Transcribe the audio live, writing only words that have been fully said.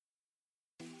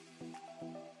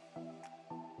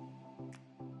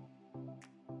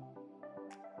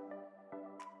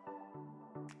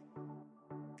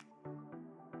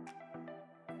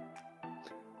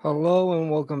Hello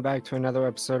and welcome back to another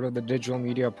episode of the Digital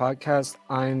Media Podcast.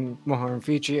 I'm Muharem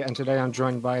Ficic, and today I'm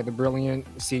joined by the brilliant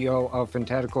CEO of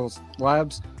Fanatical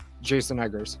Labs, Jason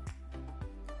Eggers.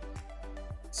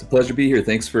 It's a pleasure to be here.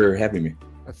 Thanks for having me.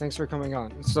 Thanks for coming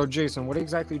on. So, Jason, what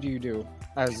exactly do you do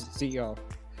as CEO?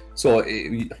 So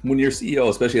when you're CEO,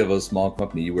 especially of a small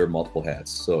company, you wear multiple hats.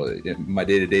 So my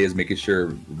day-to-day is making sure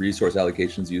resource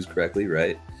allocations used correctly,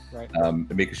 right?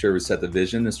 Making sure we set the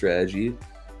vision and strategy,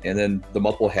 and then the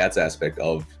multiple hats aspect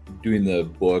of doing the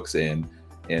books and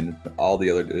all the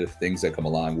other things that come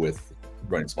along with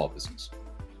running a small business.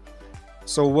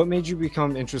 So what made you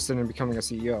become interested in becoming a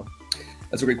CEO?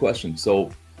 That's a great question.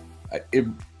 So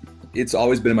it's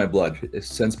always been in my blood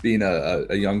since being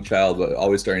a young child, but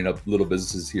always starting up little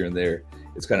businesses here and there.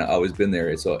 It's kind of always been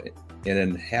there. So, and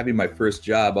then having my first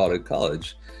job out of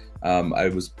college, I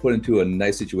was put into a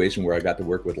nice situation where I got to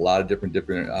work with a lot of different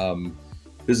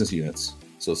business units.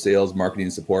 So sales, marketing,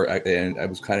 support, and I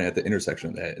was kind of at the intersection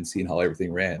of that and seeing how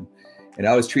everything ran. And I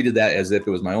always treated that as if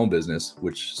it was my own business,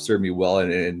 which served me well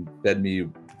and fed me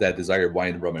that desire of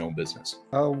wanting to run my own business.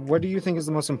 What do you think is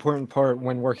the most important part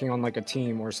when working on like a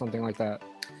team or something like that?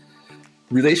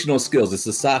 Relational skills. It's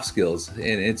the soft skills. And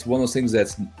it's one of those things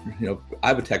that's, I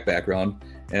have a tech background,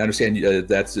 and I understand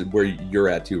that's where you're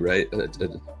at too, right? A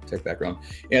tech background.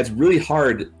 And it's really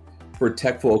hard for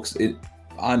tech folks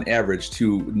on average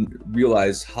to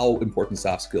realize how important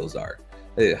soft skills are.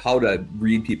 How to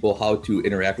read people, how to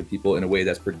interact with people in a way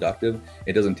that's productive.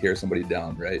 It doesn't tear somebody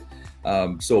down, right?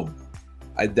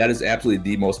 That is absolutely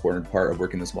the most important part of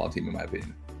working in a small team, in my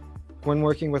opinion. When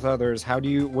working with others, what do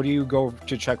you go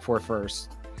to check for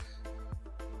first?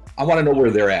 I want to know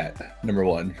where they're at, number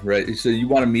one, right? So you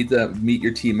want to meet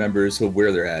your team members, so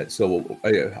where they're at. So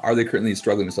are they currently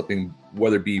struggling with something,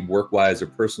 whether it be work-wise or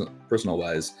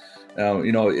personal-wise?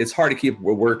 It's hard to keep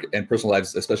work and personal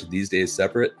lives, especially these days,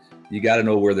 separate. You got to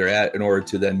know where they're at in order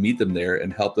to then meet them there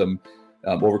and help them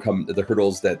overcome the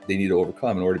hurdles that they need to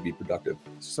overcome in order to be productive.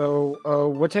 So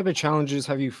what type of challenges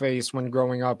have you faced when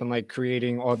growing up and like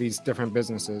creating all these different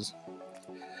businesses?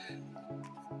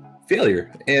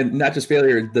 Failure, and not just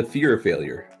failure, the fear of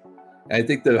failure. And I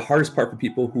think the hardest part for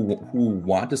people who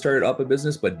want to start up a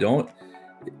business but don't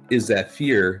is that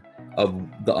fear of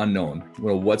the unknown.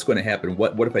 What's going to happen?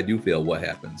 What if I do fail? What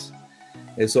happens?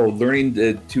 And so learning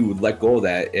to let go of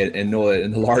that and know that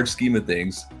in the large scheme of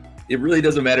things, it really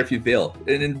doesn't matter if you fail.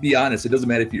 And to be honest, it doesn't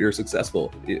matter if you're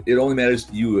successful. It only matters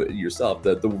to you yourself.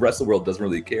 The rest of the world doesn't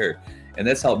really care. And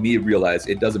that's helped me realize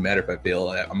it doesn't matter if I fail.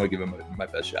 I'm going to give it my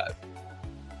best shot.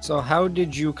 So how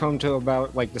did you come to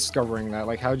about like discovering that?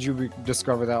 Like how did you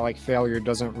discover that like failure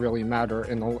doesn't really matter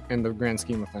in the grand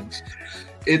scheme of things?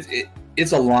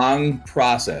 It's a long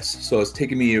process. So it's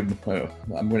taken me,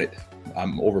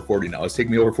 I'm over 40 now. It's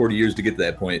taken me over 40 years to get to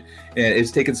that point, and it's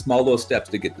taken small little steps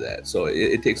to get to that. So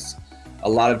it takes a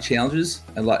lot of challenges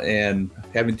and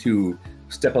having to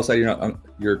step outside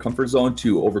your comfort zone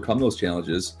to overcome those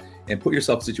challenges and put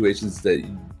yourself in situations that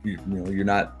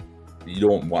you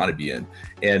don't want to be in,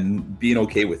 and being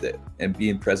okay with it and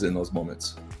being present in those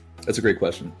moments. That's a great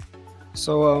question.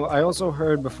 So I also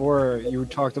heard before you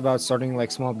talked about starting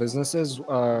like small businesses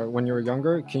when you were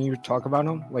younger. Can you talk about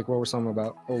them? Like what were some of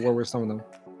them?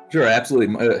 Sure,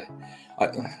 absolutely.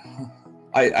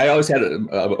 I always had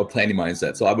a planning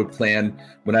mindset. So I would plan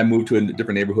when I moved to a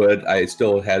different neighborhood. I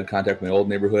still had contact with my old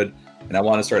neighborhood, and I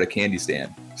want to start a candy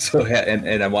stand. So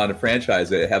and I want to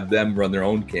franchise it, have them run their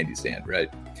own candy stand,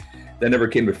 right? That never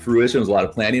came to fruition. It was a lot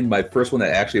of planning. My first one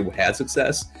that actually had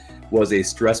success was a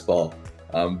stress ball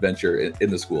venture in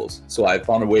the schools. So I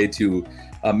found a way to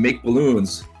make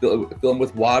balloons, fill them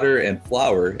with water and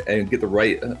flour, and get the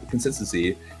right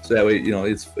consistency. So that way,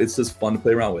 it's just fun to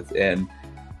play around with. And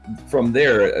from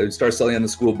there, I started selling on the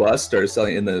school bus, started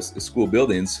selling in the school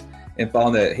buildings, and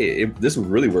found that, hey, this would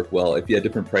really work well if you had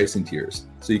different pricing tiers.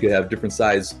 So you could have different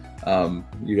size.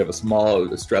 You have a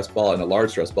small stress ball and a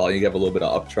large stress ball, and you have a little bit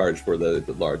of upcharge for the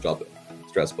large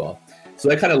stress ball. So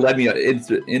that kind of led me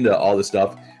into all this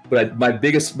stuff. But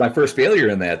my first failure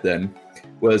in that then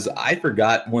was I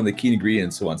forgot one of the key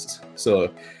ingredients once.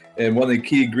 And one of the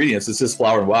key ingredients is just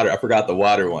flour and water. I forgot the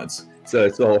water once.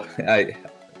 So I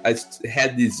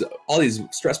had all these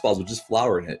stress balls with just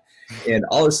flour in it. And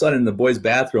all of a sudden in the boys'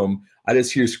 bathroom, I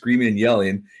just hear screaming and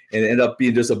yelling, and it ended up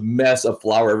being just a mess of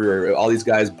flour everywhere. All these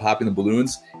guys popping the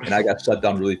balloons, and I got shut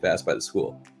down really fast by the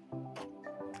school.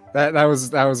 That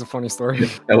was a funny story.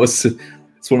 It's one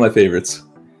of my favorites.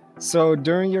 So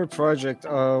during your project,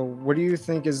 what do you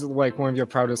think is like one of your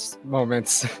proudest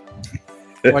moments?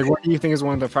 Like what do you think is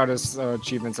one of the proudest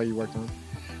achievements that you worked on?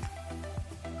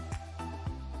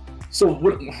 So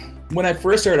when I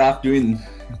first started off doing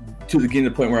to the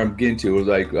point where I'm getting to,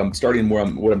 like I'm starting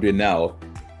what I'm doing now.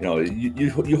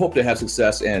 You hope to have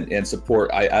success and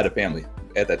support. I had a family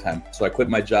at that time, so I quit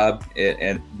my job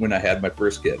and when I had my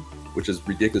first kid, which is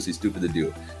ridiculously stupid to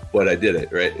do, but I did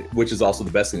it, right? Which is also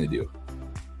the best thing to do.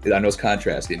 I know it's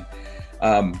contrasting.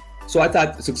 So I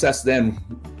thought success then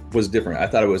was different. I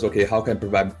thought it was, okay, how can I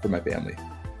provide for my family?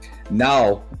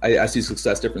 Now I see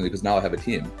success differently because now I have a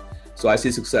team. So I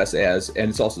see success as, and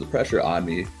it's also the pressure on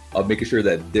me of making sure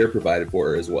that they're provided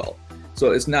for as well.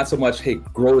 So it's not so much, hey,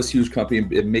 grow this huge company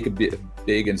and make it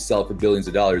big and sell it for billions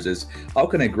of dollars. Is how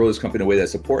can I grow this company in a way that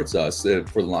supports us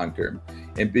for the long term,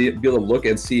 and be able to look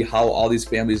and see how all these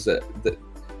families that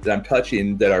I'm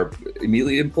touching that are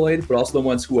immediately employed, but also the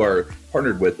ones who are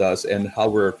partnered with us, and how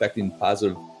we're affecting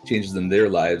positive changes in their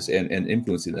lives and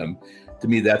influencing them. To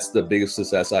me, that's the biggest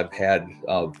success I've had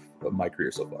of my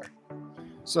career so far.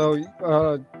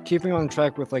 So keeping on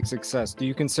track with like success, do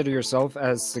you consider yourself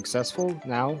as successful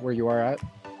now where you are at?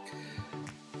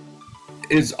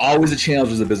 It's always a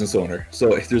challenge as a business owner.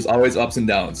 So there's always ups and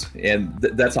downs, and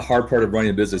that's a hard part of running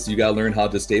a business. You got to learn how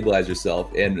to stabilize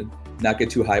yourself and not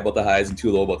get too high about the highs and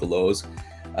too low about the lows.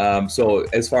 So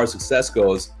as far as success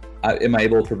goes, am I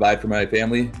able to provide for my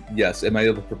family? Yes. Am I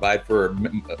able to provide for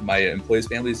my employees'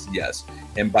 families? Yes.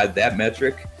 And by that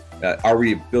metric, are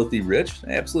we filthy rich?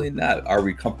 Absolutely not. Are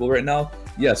we comfortable right now?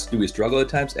 Yes. Do we struggle at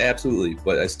times? Absolutely.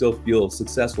 But I still feel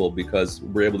successful because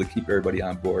we're able to keep everybody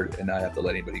on board and not have to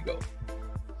let anybody go.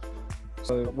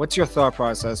 So what's your thought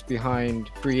process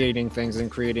behind creating things and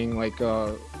creating like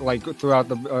throughout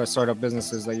the startup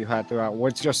businesses that you had throughout?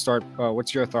 What's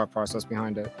your thought process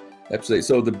behind it? Absolutely.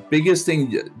 So the biggest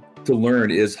thing to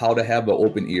learn is how to have an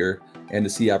open ear and to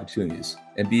see opportunities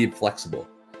and be flexible.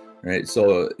 Right.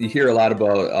 So you hear a lot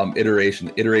about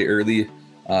iteration, iterate early,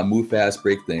 move fast,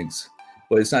 break things.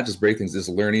 But it's not just break things, it's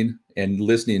learning and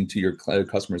listening to your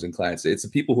customers and clients. It's the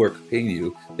people who are paying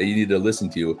you that you need to listen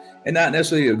to, and not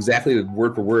necessarily exactly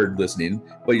word for word listening,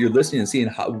 but you're listening and seeing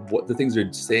what the things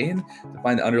they're saying to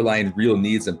find the underlying real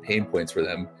needs and pain points for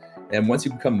them. And once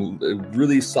you become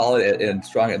really solid and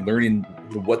strong at learning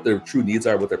what their true needs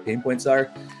are, what their pain points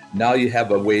are, now you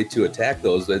have a way to attack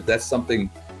those. That's something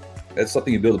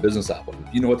you build a business off of.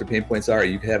 If you know what their pain points are,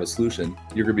 you can have a solution.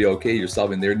 You're going to be okay. You're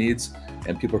solving their needs,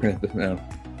 and people are going to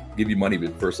give you money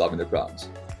for solving their problems.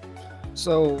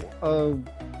 So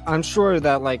I'm sure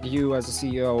that like you as a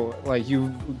CEO, like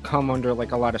you come under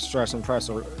like a lot of stress and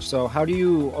pressure. So how do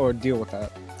you deal with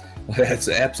that? That's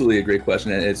absolutely a great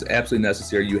question, and it's absolutely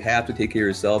necessary. You have to take care of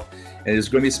yourself, and there's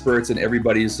going to be spurts in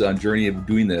everybody's journey of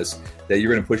doing this that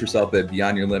you're going to push yourself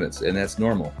beyond your limits, and that's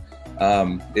normal.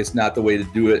 It's not the way to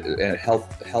do it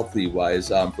healthy wise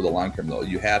for the long term though.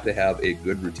 You have to have a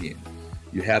good routine.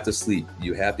 You have to sleep.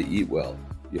 You have to eat well.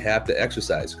 You have to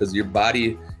exercise because your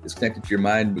body is connected to your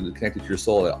mind, connected to your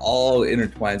soul. It all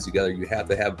intertwines together. You have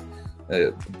to have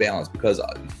balance because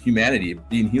humanity,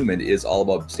 being human, is all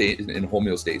about staying in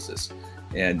homeostasis,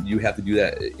 and you have to do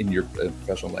that in your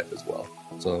professional life as well.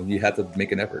 So you have to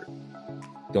make an effort.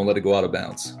 Don't let it go out of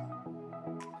bounds.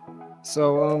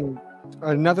 So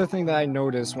another thing that I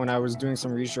noticed when I was doing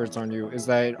some research on you is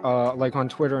that like on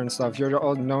Twitter and stuff, you're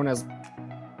all known as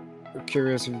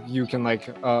curious if you can like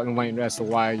enlighten as to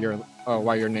why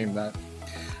you're named that.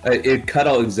 It cut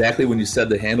out exactly when you said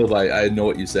the handle, but I know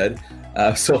what you said.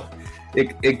 So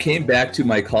it came back to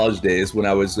my college days when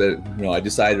I was, I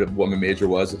decided what my major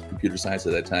was, computer science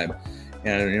at that time.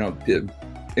 And,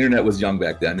 internet was young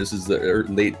back then. This is the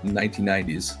late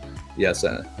 1990s. Yes,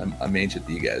 I'm ancient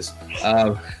to you guys.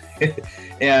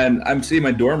 And I'm sitting in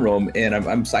my dorm room and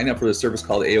I'm signing up for a service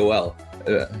called AOL,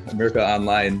 America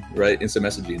Online, right? Instant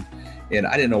messaging. And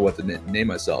I didn't know what to name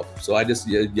myself. So I just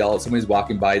yelled at somebody's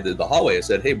walking by the hallway. I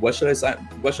said, hey, what should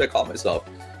I call myself?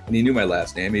 And he knew my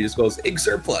last name. He just goes, Egg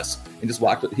Surplus. And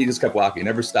he just kept walking. He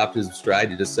never stopped his stride.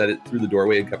 He just said it through the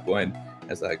doorway and kept going. I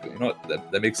was like, you know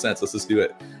what, that makes sense. Let's just do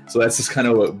it. So that's just kind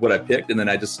of what I picked. And then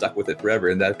I just stuck with it forever.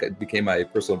 And that became my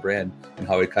personal brand and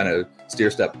how I kind of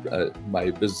stair-step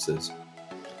my businesses.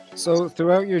 So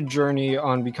throughout your journey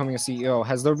on becoming a CEO,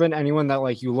 has there been anyone that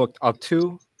like you looked up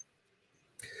to?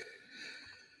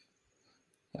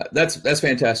 That's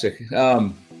fantastic.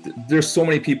 There's so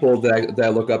many people that I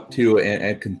look up to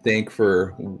and can thank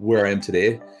for where I am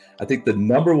today. I think the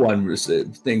number one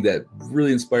thing that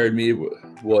really inspired me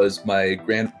was my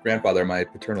grandfather on my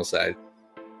paternal side.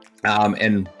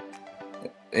 And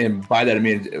by that, I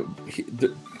mean,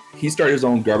 he started his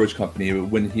own garbage company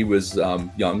when he was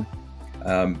young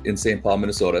in St. Paul,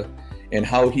 Minnesota. And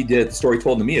how he did, the story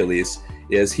told to me at least,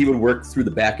 is he would work through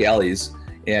the back alleys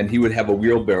and he would have a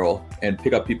wheelbarrow and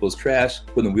pick up people's trash,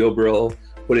 put in the wheelbarrow,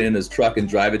 put it in his truck and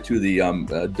drive it to the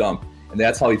dump And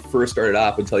that's how he first started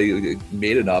off until he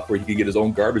made enough where he could get his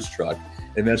own garbage truck.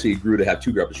 And eventually he grew to have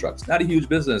 2 garbage trucks. Not a huge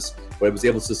business, but it was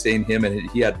able to sustain him, and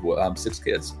he had 6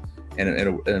 kids. And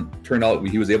it turned out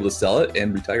he was able to sell it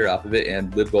and retire off of it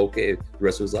and live okay the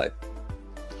rest of his life.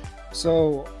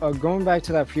 So going back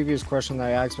to that previous question that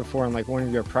I asked before, and like one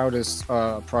of your proudest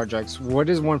projects, what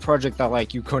is one project that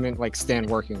like you couldn't like stand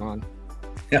working on?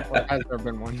 Or has there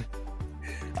been one?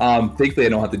 Thankfully, I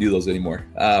don't have to do those anymore.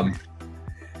 I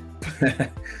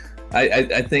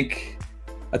think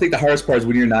the hardest part is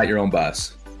when you're not your own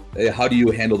boss. How do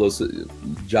you handle those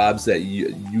jobs that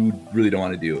you really don't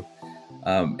want to do?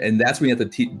 And that's when you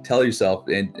have to tell yourself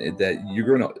that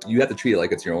you have to treat it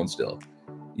like it's your own still.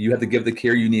 You have to give the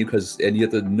care you need and you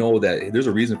have to know that there's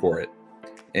a reason for it.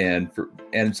 And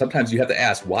sometimes you have to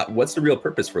ask, what's the real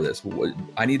purpose for this?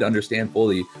 I need to understand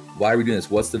fully, why are we doing this?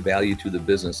 What's the value to the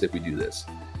business if we do this?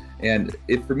 And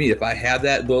for me, if I have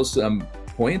those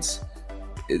points,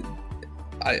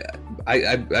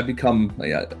 I become,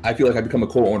 I feel like I become a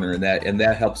co-owner in that, and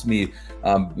that helps me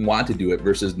want to do it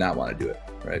versus not want to do it,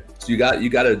 right? So you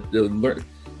got to learn,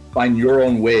 find your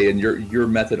own way and your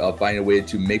method of finding a way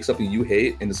to make something you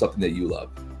hate into something that you love.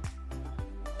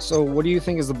 So what do you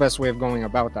think is the best way of going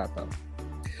about that, though?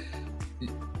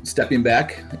 Stepping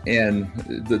back, and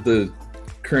the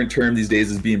current term these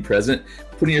days is being present,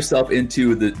 putting yourself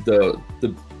into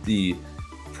the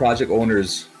project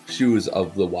owner's shoes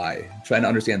of the why, trying to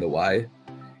understand the why.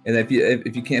 And if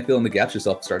you can't fill in the gaps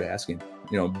yourself, start asking.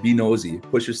 Be nosy,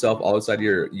 push yourself outside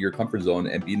your comfort zone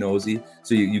and be nosy,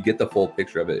 so you get the full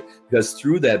picture of it. Because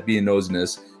through that being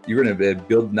nosiness, you're going to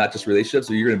build not just relationships,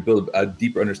 but you're going to build a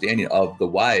deeper understanding of the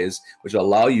whys, which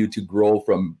allow you to grow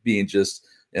from being just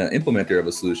an implementer of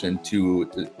a solution to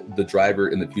the driver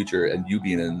in the future, and you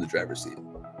being in the driver's seat.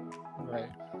 Right.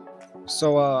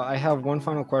 So I have one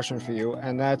final question for you,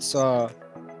 and that's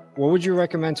what would you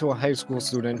recommend to a high school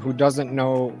student who doesn't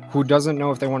know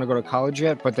if they want to go to college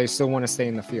yet, but they still want to stay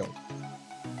in the field?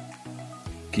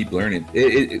 Keep learning.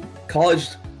 College,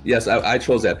 yes, I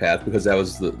chose that path because that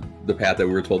was the path that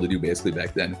we were told to do basically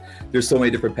back then. There's so many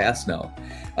different paths now.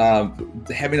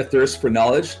 Having a thirst for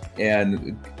knowledge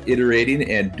and iterating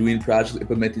and doing projects,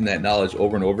 implementing that knowledge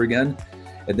over and over again,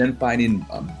 and then finding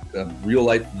real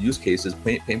life use cases,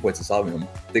 pain points, and solving them.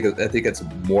 I think that's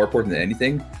more important than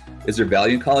anything. Is there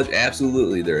value in college?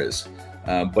 Absolutely, there is.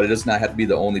 But it does not have to be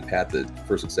the only path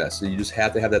for success. So you just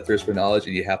have to have that thirst for knowledge,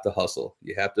 and you have to hustle.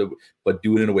 You have to, but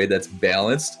do it in a way that's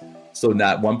balanced, so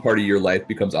not one part of your life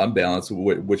becomes unbalanced,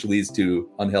 which leads to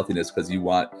unhealthiness because you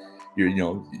want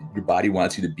your body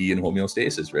wants you to be in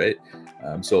homeostasis, right?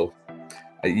 So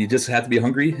you just have to be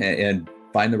hungry and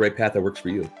find the right path that works for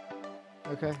you.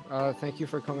 Okay. Thank you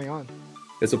for coming on.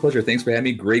 It's a pleasure. Thanks for having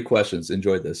me. Great questions.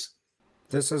 Enjoyed this.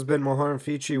 This has been Muharem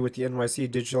Ficic with the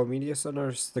NYC Digital Media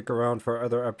Center. Stick around for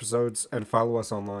other episodes and follow us online.